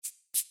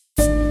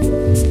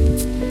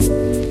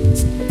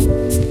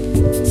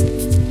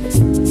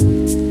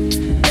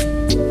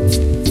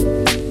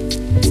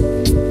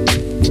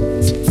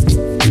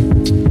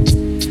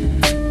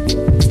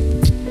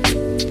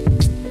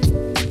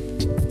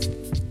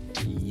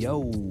Yo,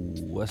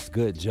 what's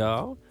good,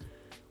 y'all?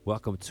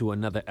 Welcome to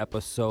another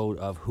episode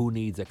of Who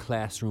Needs a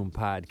Classroom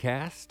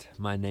podcast.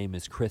 My name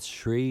is Chris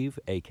Shreve,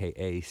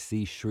 aka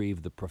C.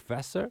 Shreve the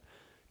Professor.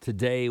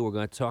 Today we're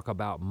going to talk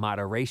about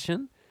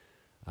moderation.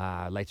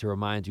 I'd like to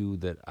remind you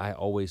that I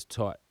always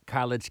taught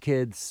college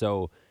kids,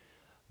 so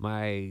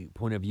my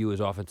point of view is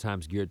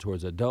oftentimes geared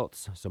towards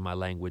adults, so my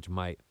language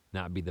might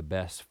not be the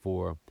best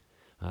for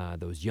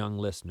those young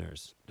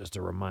listeners. Just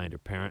a reminder,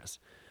 parents.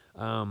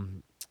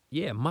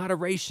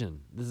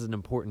 Moderation. This is an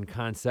important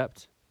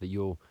concept that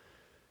you'll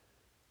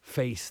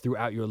face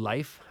throughout your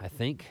life, I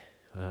think,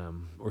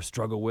 or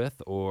struggle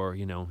with, or,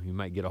 you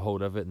might get a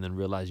hold of it and then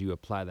realize you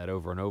apply that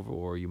over and over,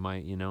 or you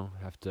might,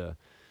 have to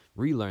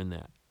relearn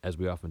that, as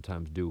we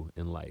oftentimes do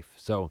in life.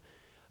 So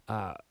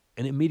an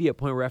immediate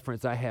point of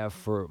reference I have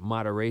for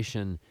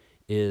moderation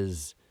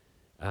is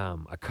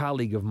a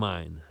colleague of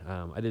mine.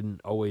 I didn't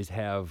always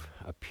have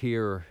a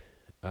peer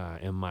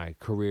in my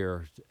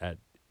career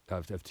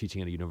of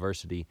teaching at a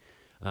university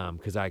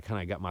because I kind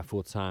of got my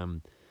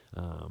full-time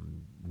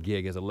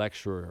gig as a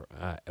lecturer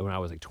when I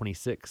was like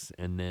 26,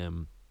 and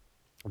then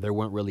there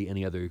weren't really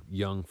any other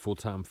young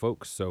full-time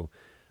folks, so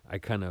I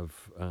kind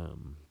of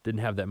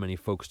didn't have that many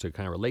folks to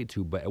kind of relate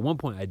to. But at one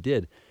point I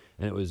did,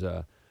 and it was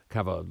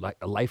kind of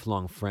a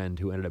lifelong friend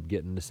who ended up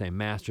getting the same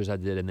master's I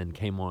did, and then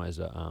came on as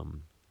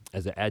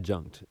an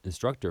adjunct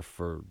instructor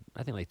for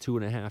I think like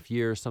 2.5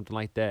 years, something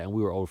like that, and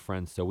we were old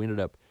friends, so we ended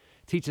up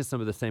teaching some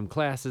of the same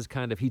classes,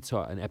 kind of. He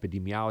taught an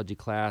epidemiology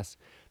class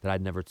that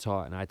I'd never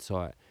taught, and I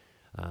taught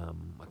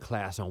a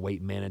class on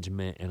weight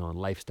management and on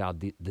lifestyle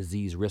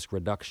disease risk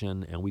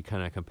reduction, and we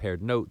kind of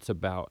compared notes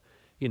about,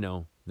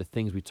 the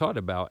things we taught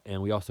about,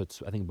 and we also,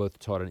 I think, both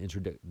taught an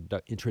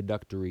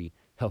introductory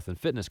health and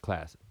fitness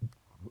class.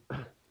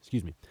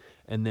 Excuse me.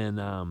 And then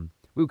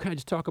we would kind of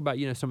just talk about,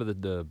 some of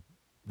the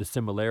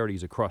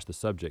similarities across the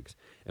subjects,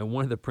 and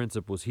one of the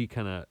principles he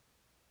kind of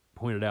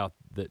pointed out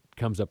that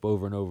comes up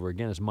over and over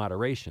again is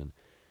moderation.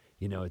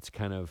 It's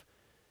kind of,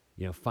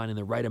 finding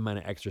the right amount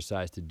of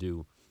exercise to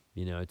do.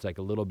 It's like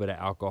a little bit of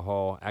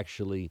alcohol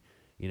actually,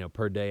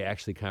 per day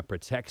actually kind of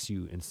protects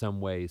you in some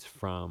ways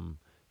from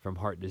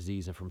heart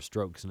disease and from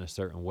strokes in a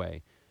certain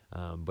way.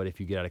 But if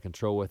you get out of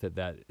control with it,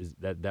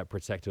 that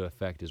protective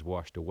effect is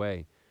washed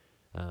away.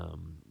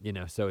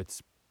 So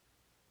it's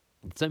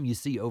something you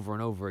see over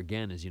and over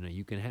again is,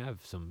 you can have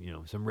some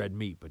red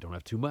meat, but don't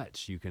have too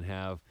much. You can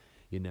have,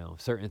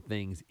 certain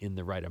things in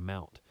the right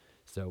amount.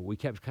 So we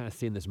kept kind of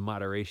seeing this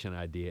moderation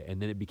idea,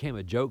 and then it became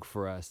a joke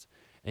for us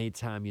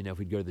anytime, if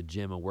we'd go to the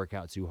gym and work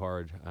out too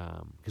hard,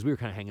 because we were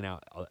kind of hanging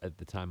out at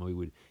the time, and we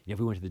would, if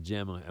we went to the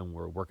gym and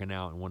we're working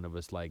out, and one of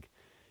us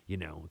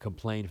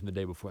complained from the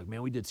day before, like,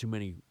 man, we did too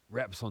many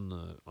reps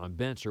on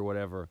bench or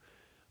whatever.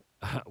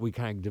 We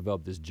kind of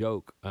developed this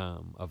joke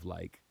of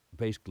like,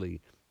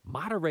 basically,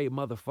 moderate,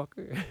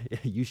 motherfucker.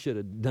 You should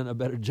have done a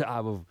better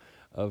job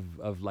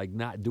of like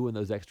not doing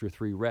those extra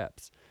 3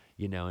 reps,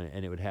 and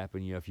it would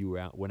happen, if you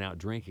went out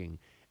drinking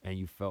and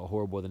you felt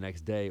horrible the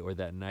next day, or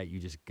that night you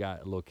just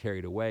got a little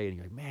carried away and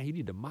you're like, man, you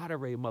need to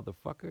moderate,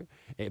 motherfucker.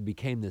 It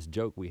became this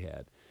joke we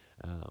had,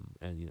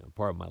 and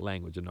part of my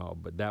language and all,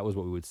 but that was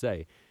what we would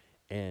say.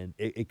 And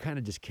it kind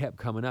of just kept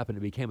coming up, and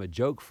it became a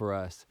joke for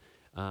us,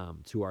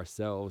 to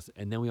ourselves.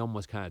 And then we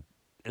almost kind of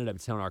ended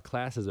up telling our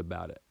classes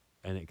about it.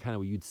 And it kind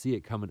of, you'd see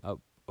it coming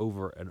up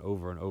over and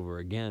over and over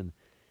again.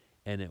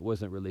 And it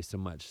wasn't really so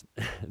much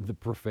the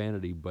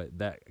profanity, but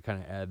that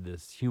kind of added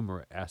this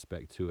humor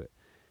aspect to it.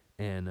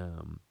 And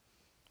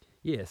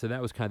so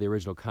that was kind of the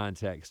original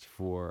context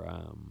for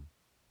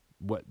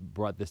what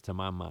brought this to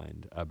my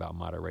mind about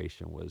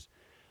moderation was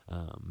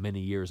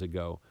many years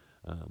ago,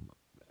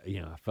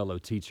 a fellow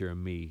teacher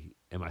and me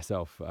and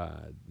myself,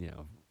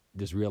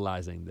 just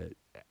realizing that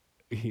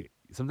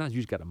sometimes you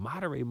just got to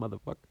moderate,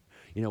 motherfucker.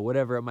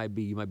 Whatever it might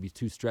be, you might be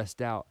too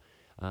stressed out.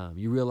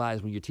 You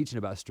realize when you're teaching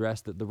about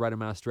stress that the right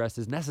amount of stress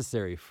is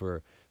necessary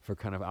for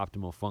kind of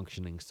optimal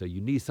functioning. So you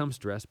need some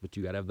stress, but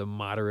you got to have the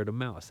moderate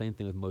amount. Same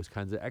thing with most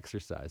kinds of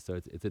exercise. So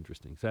it's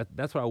interesting. So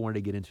that's what I wanted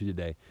to get into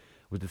today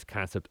with this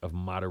concept of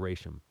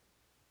moderation.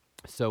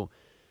 So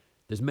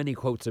there's many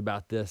quotes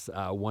about this.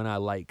 One I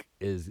like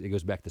is, it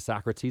goes back to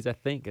Socrates, I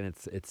think, and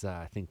it's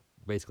I think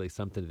basically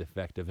something to the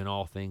effect of, in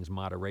all things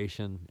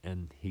moderation,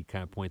 and he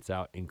kind of points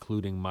out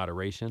including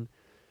moderation,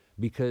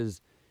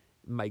 because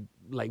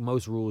like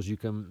most rules, you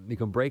can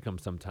break them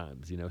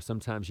sometimes.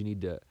 Sometimes you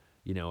need to,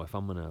 if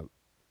I'm gonna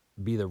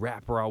be the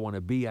rapper I want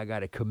to be, I got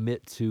to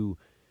commit to,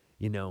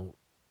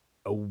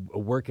 a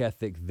work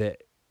ethic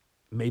that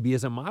maybe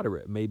isn't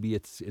moderate. Maybe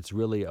it's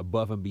really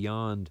above and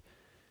beyond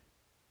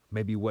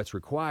maybe what's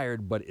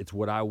required, but it's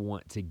what I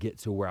want to get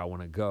to where I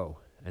want to go.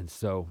 And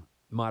so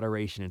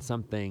moderation in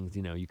some things,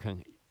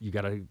 you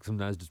got to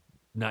sometimes just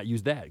not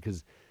use that,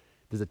 because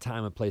there's a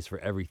time and place for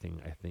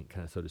everything, I think,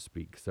 kind of, so to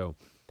speak. So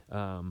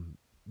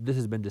this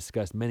has been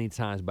discussed many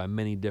times by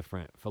many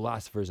different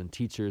philosophers and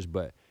teachers,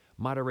 but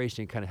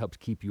moderation kind of helps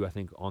keep you, I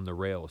think, on the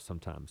rails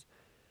sometimes.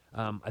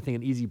 I think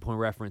an easy point of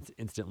reference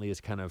instantly is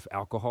kind of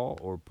alcohol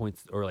or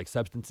like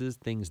substances,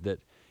 things that,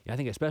 I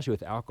think especially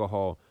with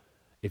alcohol,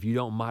 if you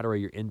don't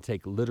moderate your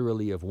intake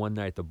literally of one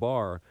night at the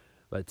bar,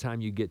 by the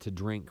time you get to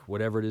drink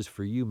whatever it is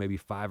for you, maybe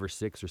 5 or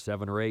 6 or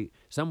 7 or 8,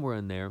 somewhere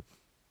in there,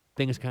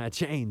 things kind of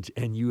change,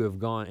 and you have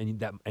gone,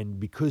 and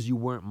because you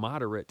weren't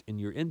moderate in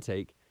your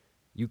intake,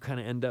 you kind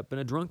of end up in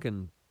a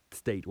drunken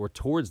state or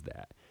towards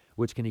that,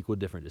 which can equal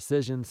different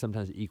decisions.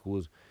 Sometimes it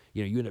equals,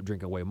 you end up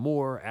drinking way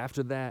more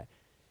after that,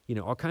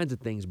 all kinds of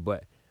things.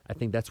 But I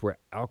think that's where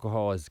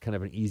alcohol is kind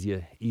of an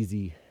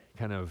easy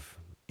kind of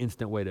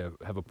instant way to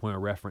have a point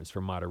of reference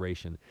for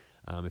moderation.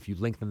 If you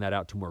lengthen that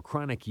out to more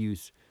chronic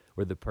use,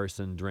 where the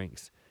person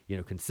drinks,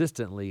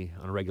 consistently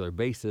on a regular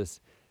basis,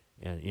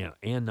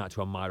 and not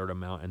to a moderate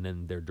amount, and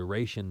then their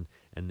duration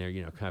and they're,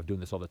 kind of doing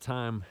this all the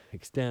time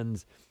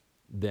extends,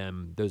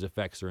 then those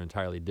effects are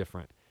entirely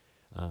different,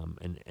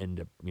 and end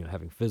up,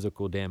 having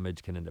physical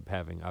damage, can end up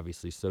having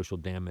obviously social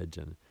damage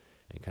and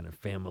kind of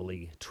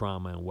family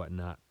trauma and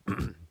whatnot.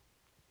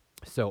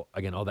 So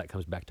again, all that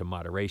comes back to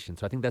moderation.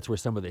 So I think that's where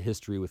some of the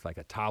history with like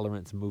a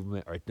tolerance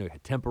movement, or no,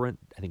 temperance,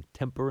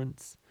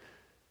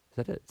 is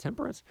that it?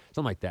 Temperance?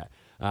 Something like that.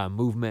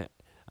 Movement,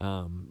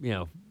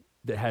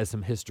 that has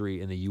some history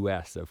in the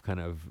U.S. of kind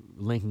of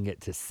linking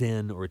it to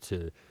sin or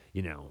to,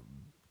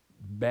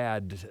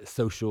 bad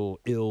social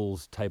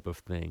ills type of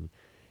thing.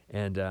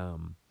 And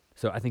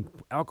so I think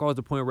alcohol is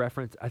a point of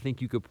reference. I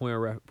think you could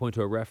point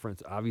to a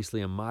reference,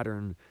 obviously, in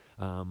modern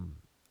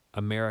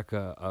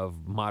America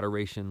of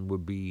moderation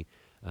would be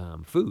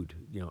food,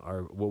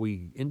 what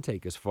we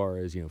intake as far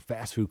as,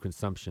 fast food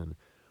consumption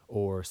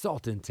or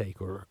salt intake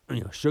or,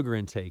 sugar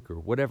intake or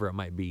whatever it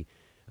might be.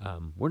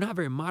 We're not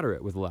very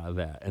moderate with a lot of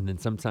that. And then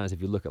sometimes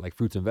if you look at like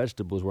fruits and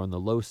vegetables, we're on the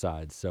low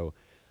side. So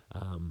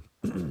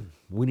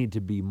we need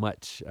to be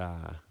much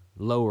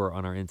lower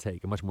on our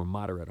intake and much more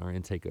moderate on our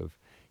intake of,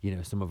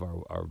 some of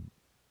our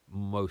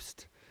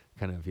most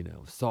kind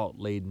of,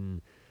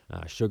 salt-laden,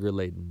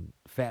 sugar-laden,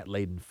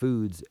 fat-laden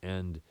foods,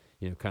 and,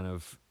 kind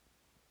of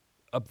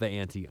up the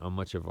ante on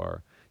much of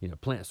our,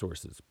 plant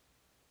sources.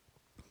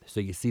 So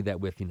you see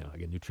that with,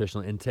 again,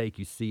 nutritional intake.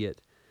 You see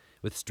it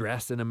with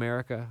stress in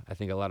America. I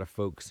think a lot of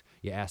folks,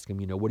 you ask them,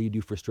 what do you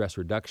do for stress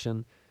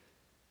reduction?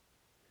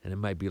 And it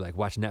might be like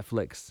watch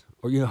Netflix,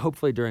 or,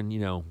 hopefully during,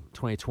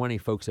 2020,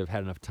 folks have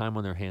had enough time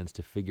on their hands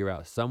to figure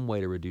out some way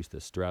to reduce the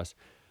stress.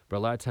 But a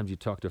lot of times you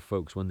talk to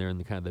folks when they're in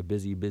the kind of the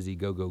busy,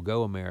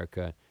 go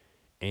America,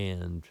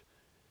 and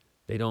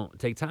they don't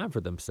take time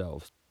for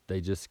themselves.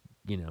 They just,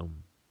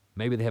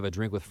 maybe they have a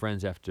drink with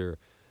friends after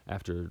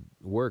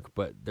work,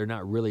 but they're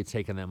not really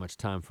taking that much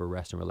time for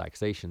rest and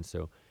relaxation.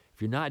 So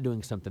if you're not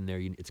doing something there,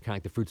 it's kind of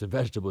like the fruits and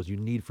vegetables. You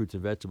need fruits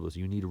and vegetables.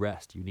 You need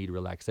rest. You need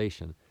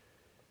relaxation.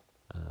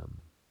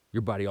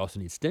 Your body also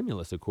needs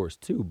stimulus, of course,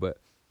 too. But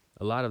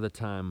a lot of the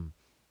time,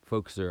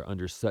 folks are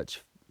under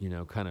such,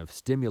 kind of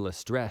stimulus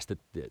stress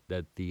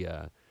that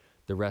the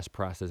rest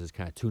process is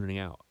kind of tuning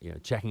out,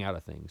 checking out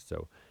of things.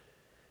 So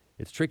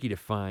it's tricky to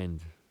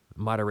find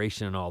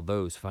moderation in all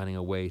those, finding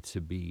a way to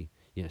be,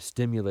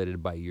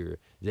 stimulated by your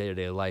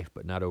day-to-day life,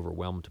 but not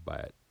overwhelmed by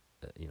it.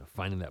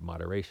 Finding that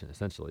moderation,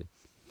 essentially.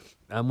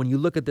 When you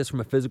look at this from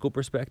a physical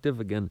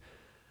perspective, again,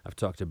 I've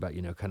talked about,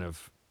 kind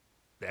of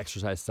the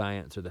exercise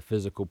science or the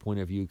physical point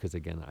of view, because,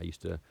 again, I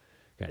used to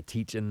kind of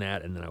teach in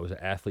that, and then I was an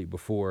athlete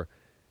before.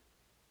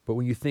 But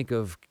when you think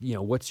of,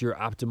 what's your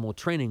optimal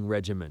training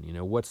regimen,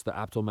 what's the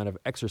optimal amount of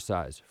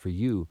exercise for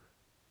you,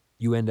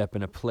 you end up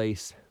in a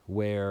place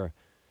where,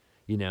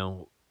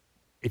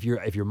 if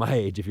you're my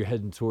age, if you're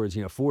heading towards,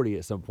 40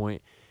 at some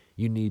point,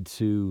 you need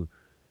to,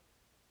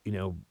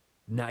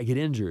 not get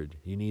injured.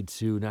 You need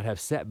to not have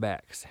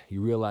setbacks. You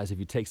realize if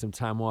you take some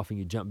time off and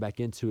you jump back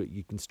into it,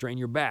 you can strain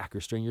your back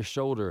or strain your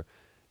shoulder.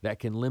 That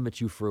can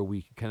limit you for a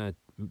week. It kind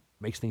of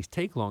makes things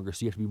take longer,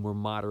 so you have to be more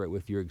moderate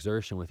with your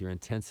exertion, with your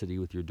intensity,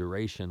 with your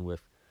duration,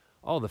 with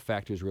all the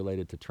factors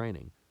related to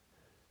training.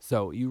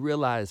 So you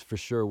realize for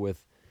sure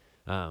with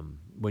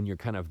when you're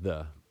kind of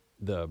the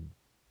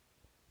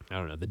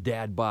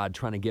dad bod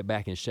trying to get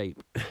back in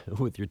shape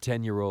with your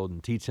 10-year-old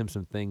and teach him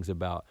some things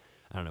about,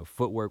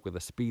 footwork with a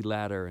speed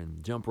ladder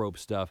and jump rope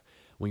stuff.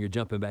 When you're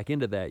jumping back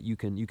into that, you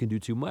can do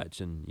too much,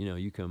 and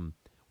you can.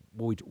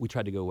 Well, we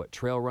tried to go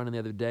trail running the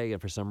other day,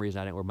 and for some reason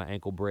I didn't wear my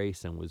ankle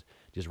brace and was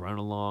just running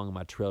along.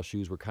 My trail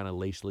shoes were kind of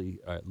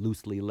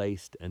loosely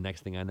laced, and next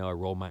thing I know, I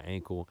rolled my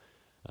ankle.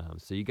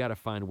 So you got to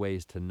find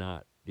ways to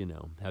not,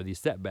 have these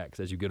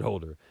setbacks as you get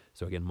older.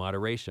 So again,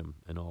 moderation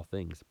in all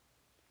things.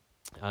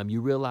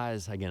 You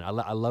realize, again,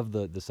 I love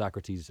the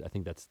Socrates. I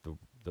think that's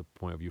the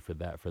point of view for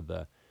that, for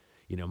the,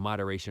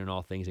 moderation in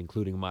all things,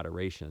 including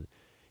moderation.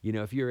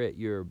 If you're at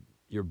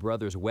your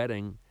brother's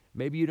wedding,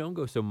 maybe you don't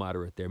go so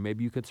moderate there.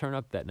 Maybe you could turn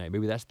up that night.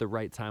 Maybe that's the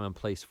right time and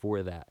place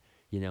for that.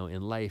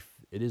 In life,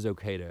 it is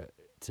okay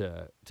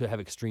to have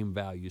extreme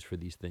values for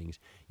these things.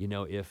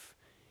 If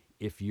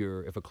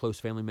a close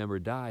family member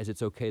dies,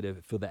 it's okay to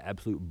feel the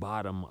absolute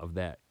bottom of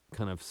that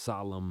kind of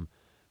solemn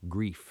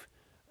grief.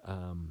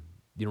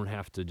 You don't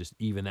have to just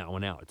even that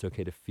one out. It's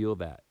okay to feel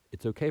that.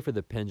 It's okay for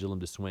the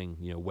pendulum to swing,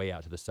 way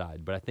out to the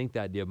side. But I think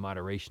the idea of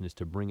moderation is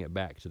to bring it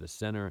back to the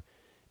center,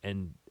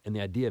 and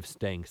the idea of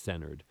staying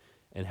centered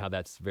and how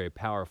that's very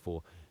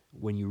powerful.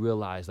 when you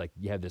realize like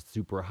you have this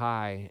super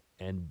high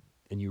and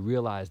you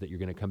realize that you're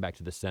going to come back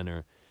to the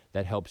center,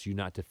 that helps you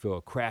not to feel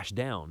a crash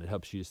down. It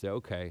helps you to say,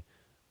 okay,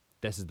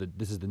 this is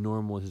the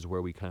normal, this is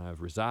where we kind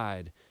of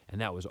reside, and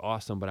that was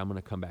awesome, but I'm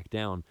going to come back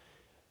down.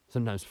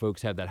 Sometimes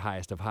folks have that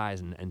highest of highs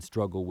and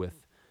struggle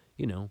with,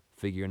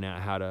 figuring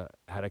out how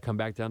to come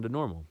back down to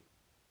normal.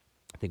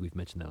 I think we've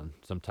mentioned that on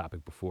some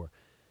topic before.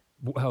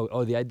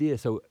 The idea.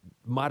 So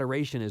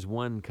moderation is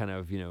one kind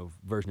of,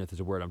 version of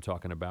this word I'm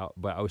talking about.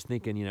 But I was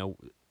thinking,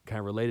 kind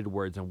of related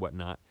words and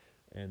whatnot.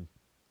 And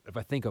if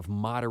I think of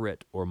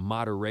moderate or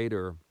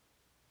moderator,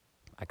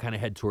 I kind of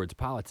head towards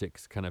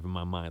politics kind of in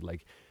my mind.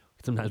 Like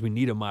sometimes we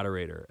need a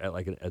moderator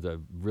as a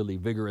really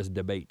vigorous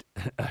debate.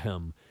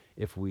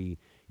 If we,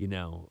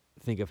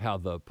 think of how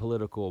the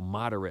political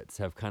moderates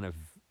have kind of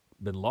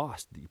been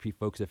lost.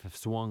 Folks have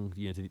swung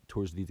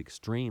towards these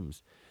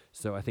extremes.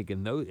 So I think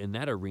in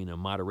that arena,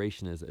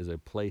 moderation is a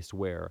place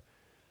where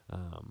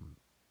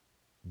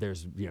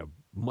there's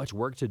much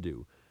work to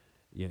do.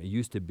 It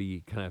used to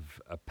be kind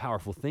of a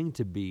powerful thing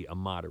to be a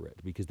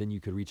moderate because then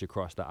you could reach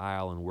across the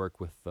aisle and work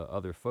with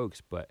other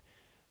folks. But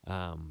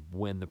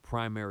when the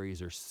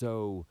primaries are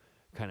so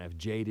kind of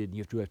jaded,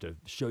 you have to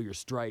show your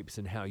stripes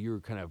and how you're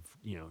kind of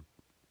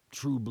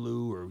true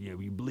blue or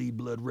you bleed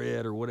blood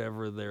red or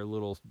whatever their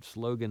little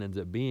slogan ends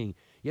up being.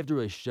 You have to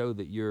really show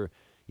that you're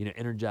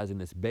energizing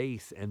this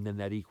base, and then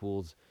that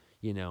equals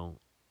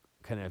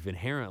kind of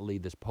inherently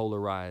this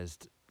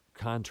polarized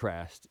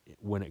contrast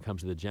when it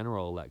comes to the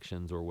general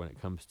elections or when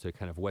it comes to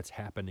kind of what's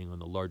happening on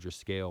the larger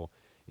scale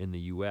in the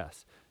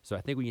U.S. So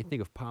I think when you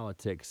think of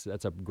politics,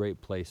 that's a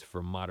great place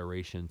for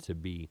moderation to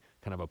be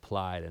kind of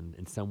applied and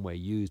in some way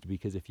used,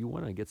 because if you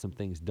want to get some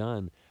things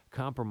done,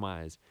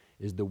 compromise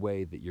is the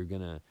way that you're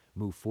going to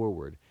move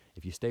forward.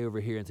 If you stay over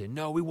here and say,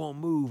 no, we won't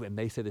move, and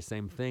they say the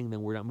same thing,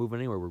 then we're not moving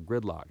anywhere. We're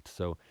gridlocked.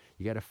 So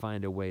you got to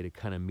find a way to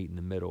kind of meet in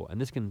the middle. And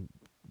this can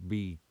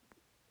be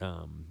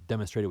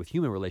demonstrated with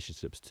human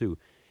relationships too.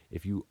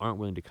 If you aren't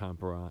willing to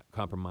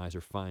compromise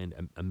or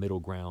find a middle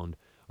ground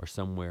or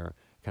somewhere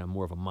kind of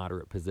more of a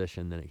moderate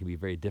position, then it can be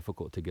very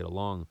difficult to get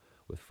along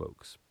with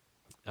folks.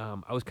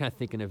 I was kind of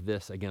thinking of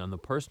this again on the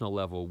personal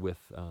level with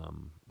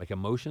like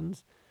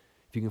emotions.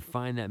 If you can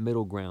find that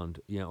middle ground,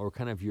 or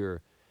kind of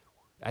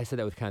I said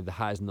that with kind of the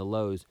highs and the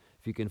lows.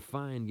 If you can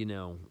find,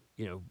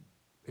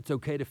 it's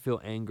okay to feel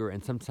anger,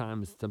 and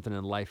sometimes something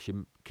in life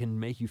can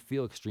make you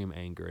feel extreme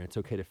anger, and it's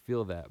okay to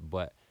feel that,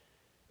 but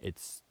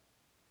it's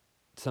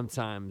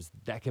sometimes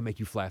that can make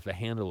you fly off the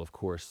handle, of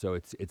course. So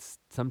it's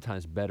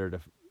sometimes better to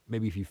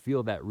maybe if you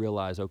feel that,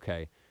 realize,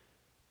 okay,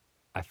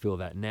 I feel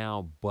that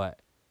now, but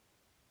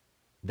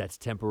that's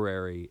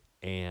temporary,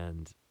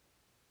 and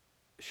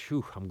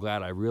I'm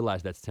glad I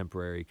realized that's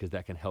temporary because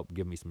that can help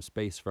give me some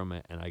space from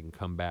it, and I can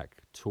come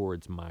back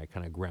towards my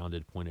kind of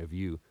grounded point of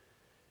view,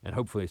 and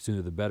hopefully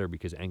sooner the better,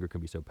 because anger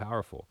can be so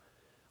powerful,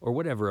 or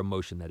whatever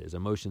emotion that is.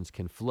 Emotions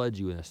can flood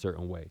you in a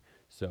certain way,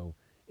 so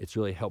it's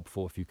really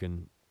helpful if you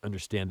can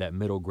understand that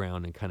middle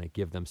ground and kind of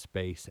give them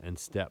space and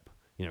step,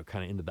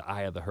 kind of into the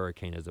eye of the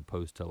hurricane as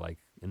opposed to like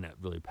in that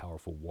really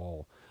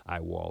powerful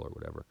eye wall or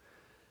whatever.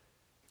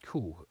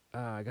 Cool.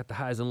 I got the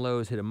highs and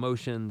lows, hit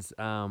emotions.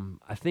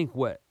 I think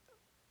what,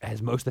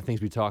 as most of the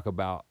things we talk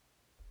about,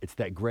 it's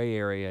that gray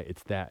area.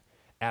 It's that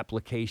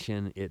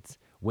application. It's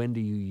when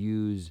do you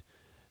use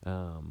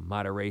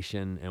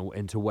moderation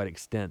and to what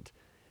extent.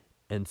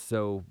 And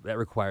so that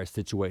requires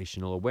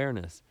situational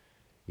awareness.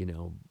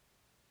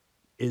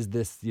 Is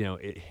this,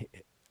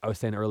 I was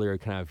saying earlier,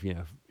 kind of,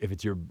 if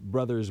it's your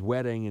brother's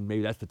wedding and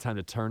maybe that's the time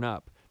to turn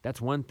up,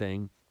 that's one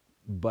thing.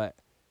 But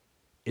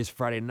is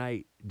Friday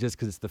night, just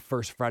because it's the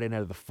first Friday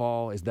night of the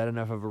fall, is that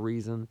enough of a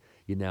reason?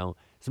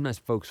 Sometimes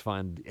folks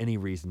find any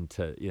reason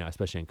to,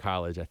 especially in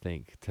college, I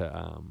think,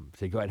 to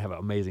say, go ahead and have an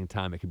amazing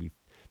time. It could be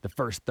the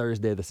first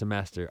Thursday of the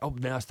semester. Oh,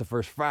 now it's the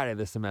first Friday of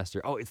the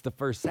semester. Oh, it's the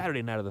first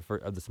Saturday night of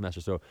the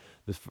semester. So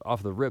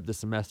off the rip, the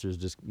semester is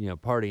just,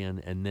 partying,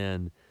 and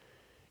then,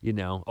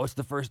 it's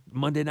the first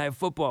Monday night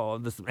football.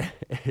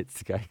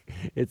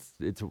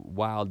 It's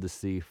wild to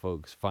see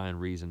folks find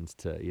reasons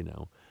to,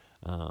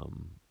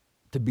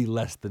 to be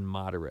less than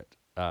moderate,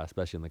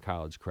 especially in the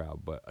college crowd.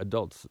 But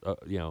adults,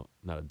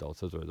 not adults,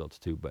 those are adults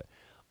too, but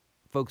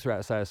folks who are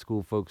outside of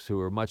school, folks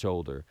who are much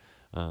older,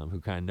 who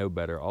kind of know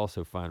better,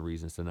 also find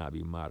reasons to not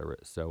be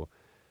moderate. So,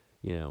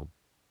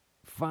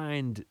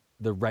 find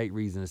the right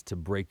reasons to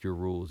break your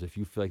rules. If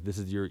you feel like this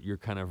is your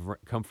kind of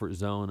comfort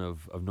zone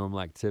of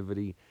normal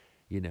activity,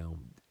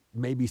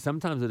 maybe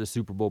sometimes at a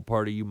Super Bowl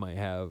party you might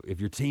have, if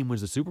your team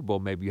wins the Super Bowl,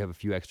 maybe you have a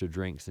few extra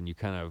drinks and you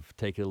kind of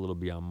take it a little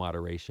beyond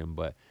moderation,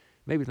 but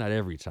maybe it's not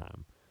every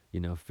time.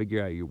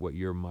 Figure out what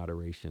your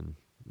moderation,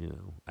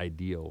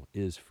 ideal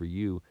is for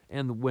you.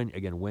 And when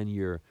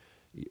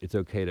it's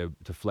okay to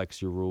flex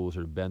your rules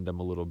or bend them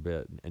a little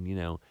bit.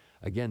 And,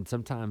 again,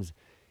 sometimes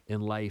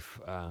in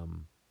life,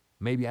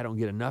 maybe I don't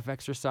get enough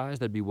exercise.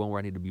 That'd be one where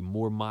I need to be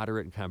more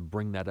moderate and kind of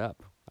bring that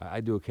up. I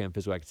do okay in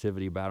physical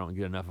activity, but I don't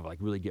get enough of like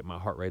really getting my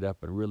heart rate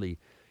up and really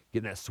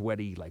getting that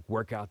sweaty like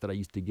workout that I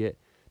used to get.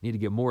 Need to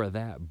get more of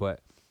that. But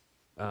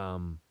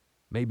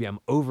maybe I'm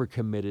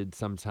overcommitted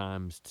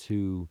sometimes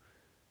to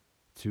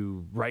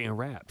writing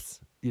raps,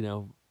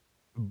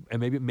 and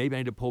maybe I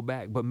need to pull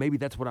back, but maybe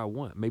that's what I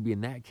want. Maybe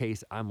in that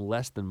case, I'm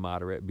less than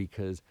moderate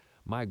because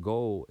my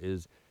goal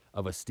is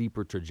of a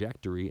steeper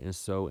trajectory. And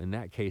so in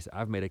that case,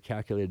 I've made a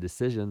calculated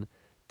decision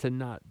to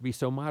not be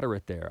so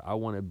moderate there. I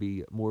want to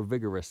be more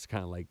vigorous,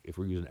 kind of like if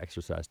we're using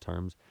exercise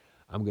terms.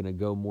 I'm going to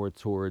go more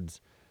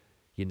towards,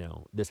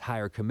 this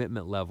higher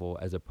commitment level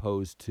as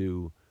opposed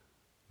to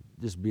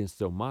just being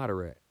so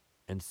moderate.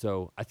 And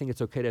so I think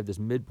it's okay to have this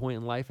midpoint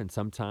in life and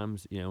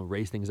sometimes,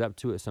 raise things up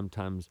to it.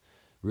 Sometimes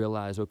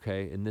realize,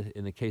 okay, in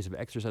the case of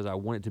exercise, I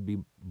want it to be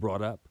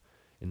brought up.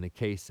 In the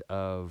case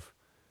of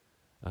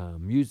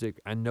music,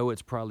 I know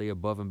it's probably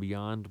above and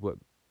beyond what,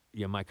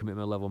 my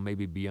commitment level may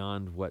be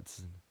beyond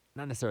what's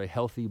not necessarily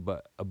healthy,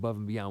 but above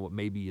and beyond what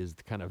maybe is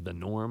kind of the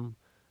norm.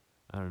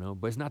 I don't know,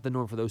 but it's not the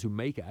norm for those who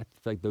make it. I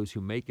feel like those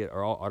who make it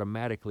are all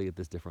automatically at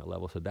this different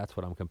level. So that's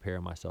what I'm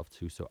comparing myself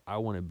to. So I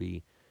want to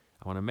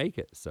make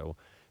it. So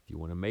if you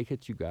want to make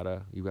it, you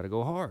gotta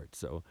go hard.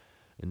 So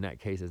in that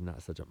case, it's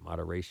not such a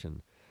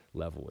moderation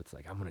level. It's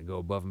like, I'm going to go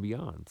above and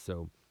beyond.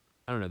 So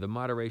I don't know. The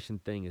moderation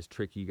thing is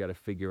tricky. You got to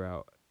figure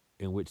out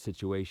in which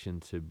situation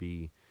to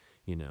be,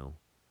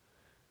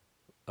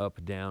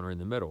 up, down, or in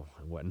the middle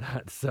and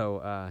whatnot.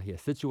 So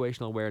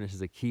situational awareness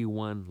is a key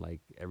one,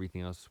 like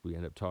everything else we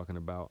end up talking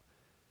about.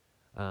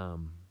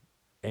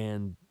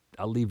 And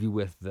I'll leave you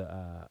with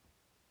the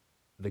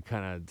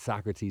kind of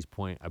Socrates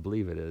point, I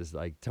believe it is,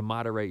 like to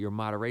moderate your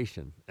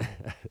moderation.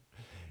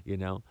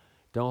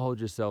 Don't hold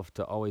yourself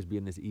to always be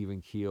in this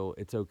even keel.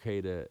 It's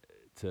okay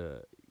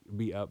to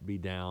be up, be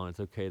down. It's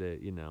okay to,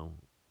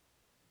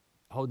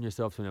 holding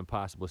yourself to an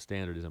impossible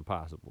standard is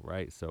impossible,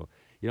 right? So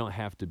you don't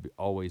have to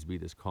always be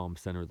this calm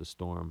center of the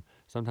storm.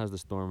 Sometimes the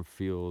storm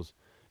feels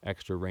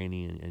extra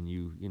rainy and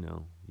you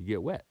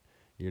get wet.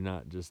 You're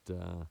not just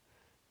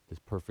this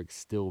perfect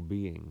still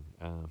being.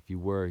 If you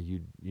were,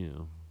 you'd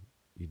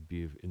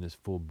be in this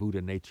full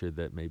Buddha nature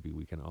that maybe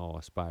we can all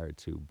aspire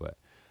to, but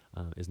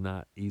is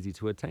not easy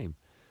to attain.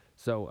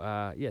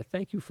 So,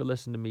 thank you for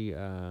listening to me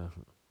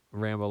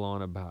ramble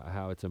on about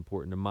how it's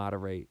important to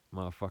moderate,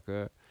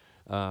 motherfucker.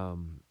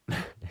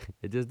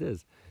 It just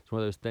is. It's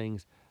one of those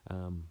things.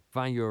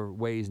 Find your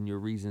ways and your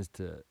reasons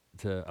to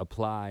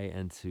apply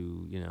and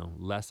to,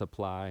 less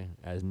apply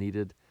as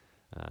needed.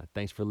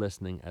 Thanks for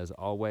listening as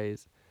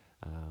always.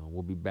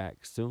 We'll be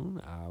back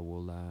soon. I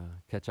will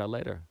catch y'all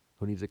later.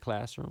 Who needs a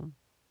classroom?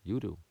 You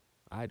do.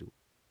 I do.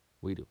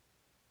 We do.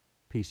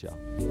 Peace, y'all.